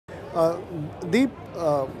Uh, Deep,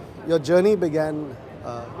 your journey began.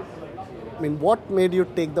 What made you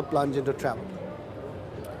take the plunge into travel?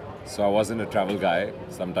 So I wasn't a travel guy.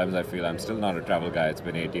 Sometimes I feel I'm still not a travel guy. It's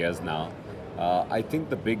been 8 years now. I think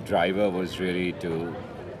the big driver was really to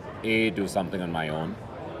A, do something on my own,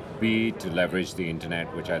 B, to leverage the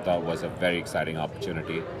internet, which I thought was a very exciting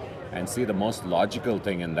opportunity, and C, the most logical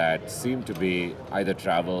thing in that seemed to be either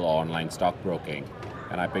travel or online stockbroking.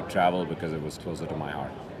 And I picked travel because it was closer to my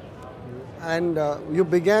heart. And you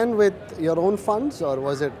began with your own funds, or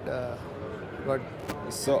was it got?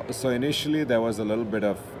 So initially there was a little bit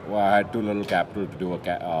of, well, I had too little capital to do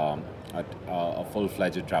a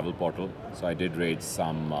full-fledged travel portal. So I did raise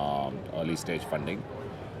some early stage funding.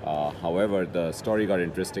 However, the story got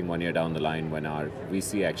interesting 1 year down the line when our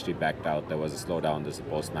VC actually backed out. There was a slowdown. This is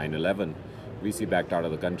post 9/11. VC backed out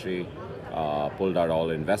of the country, pulled out all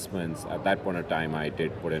investments. At that point of time, I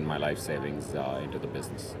did put in my life savings into the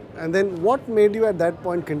business. And then what made you at that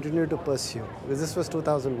point continue to pursue? Because this was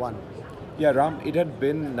 2001. Yeah, Ram, it had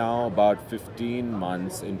been now about 15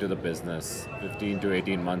 months into the business, 15 to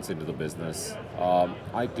 18 months into the business.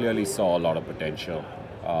 I clearly saw a lot of potential.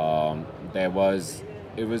 It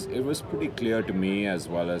was pretty clear to me as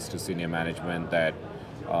well as to senior management that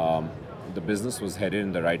the business was headed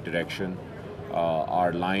in the right direction.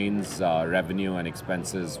 Our lines, revenue and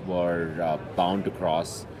expenses were bound to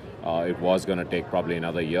cross. It was going to take probably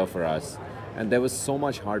another year for us. And there was so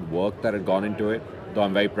much hard work that had gone into it, though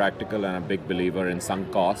I'm very practical and a big believer in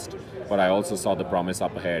sunk cost, but I also saw the promise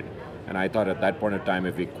up ahead. And I thought at that point of time,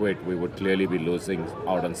 if we quit, we would clearly be losing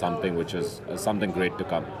out on something which is something great to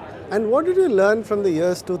come. And what did you learn from the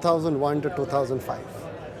years 2001 to 2005?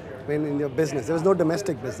 In your business, there was no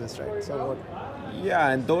domestic business, right? So what? Yeah,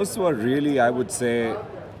 and those were really, I would say,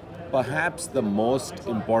 perhaps the most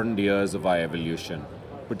important years of our evolution.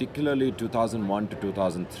 Particularly 2001 to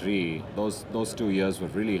 2003, those 2 years were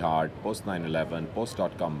really hard, post 9/11, post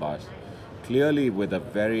dot-com bust. Clearly with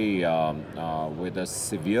with a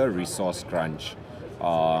severe resource crunch,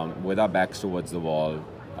 with our backs towards the wall,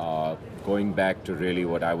 going back to really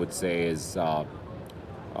what I would say is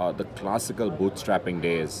the classical bootstrapping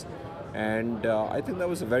days. And I think that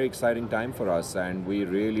was a very exciting time for us, and we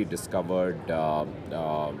really discovered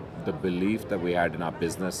the belief that we had in our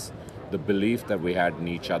business, the belief that we had in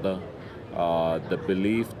each other, the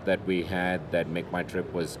belief that we had that Make My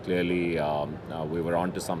Trip was clearly, we were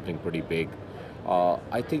onto something pretty big.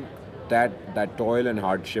 I think that toil and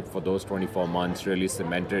hardship for those 24 months really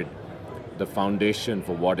cemented the foundation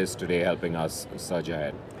for what is today helping us surge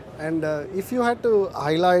ahead. And if you had to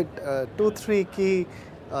highlight 2, 3 key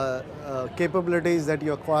capabilities that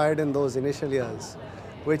you acquired in those initial years,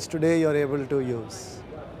 which today you're able to use,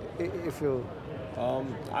 if you...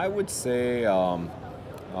 I would say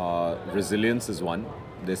resilience is one.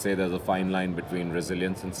 They say there's a fine line between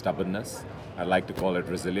resilience and stubbornness. I like to call it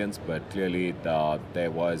resilience, but clearly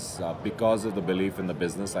there was, because of the belief in the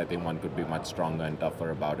business, I think one could be much stronger and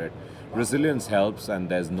tougher about it. Resilience helps, and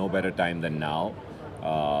there's no better time than now.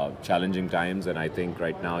 Challenging times, and I think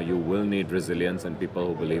right now you will need resilience, and people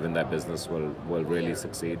who believe in that business will really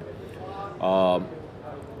succeed.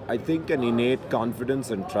 I think an innate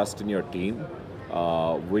confidence and trust in your team,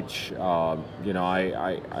 which I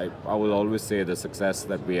will always say the success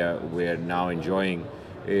that we are now enjoying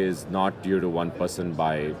is not due to one person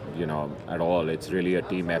at all. It's really a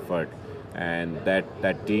team effort, and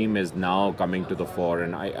that team is now coming to the fore.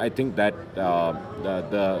 And I think that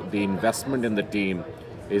the investment in the team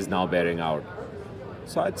is now bearing out.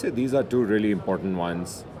 So I'd say these are two really important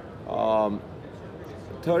ones.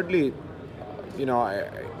 Thirdly,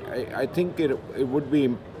 I think it would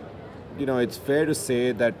be, it's fair to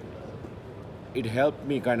say that it helped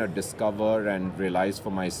me kind of discover and realize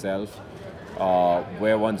for myself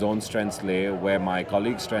where one's own strengths lay, where my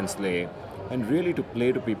colleagues' strengths lay, and really to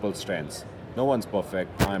play to people's strengths. No one's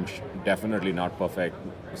perfect. I'm definitely not perfect.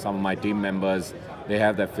 Some of my team members, they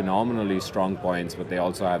have their phenomenally strong points, but they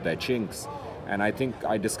also have their chinks. And I think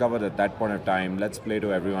I discovered at that point of time, let's play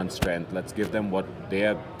to everyone's strength. Let's give them what they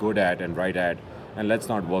are good at and right at, and let's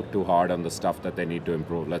not work too hard on the stuff that they need to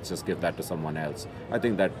improve. Let's just give that to someone else. I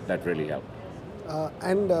think that really helped.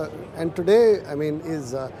 And today,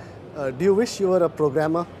 do you wish you were a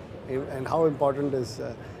programmer? And how important is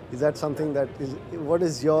that something that is? What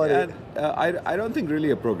is your? I don't think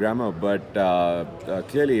really a programmer, but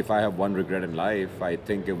clearly, if I have one regret in life, I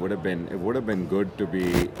think it would have been good to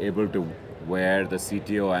be able to wear the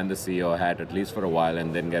CTO and the CEO hat at least for a while,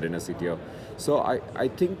 and then get in a CTO. So I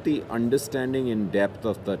think the understanding in depth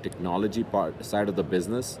of the technology side of the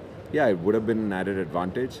business, yeah, it would have been an added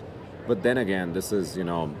advantage. But then again, this is,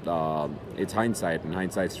 it's hindsight, and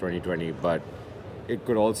hindsight's 2020. But it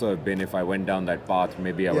could also have been, if I went down that path,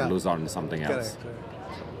 maybe I would lose out on something else.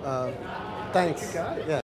 Correct. Thanks. Yeah.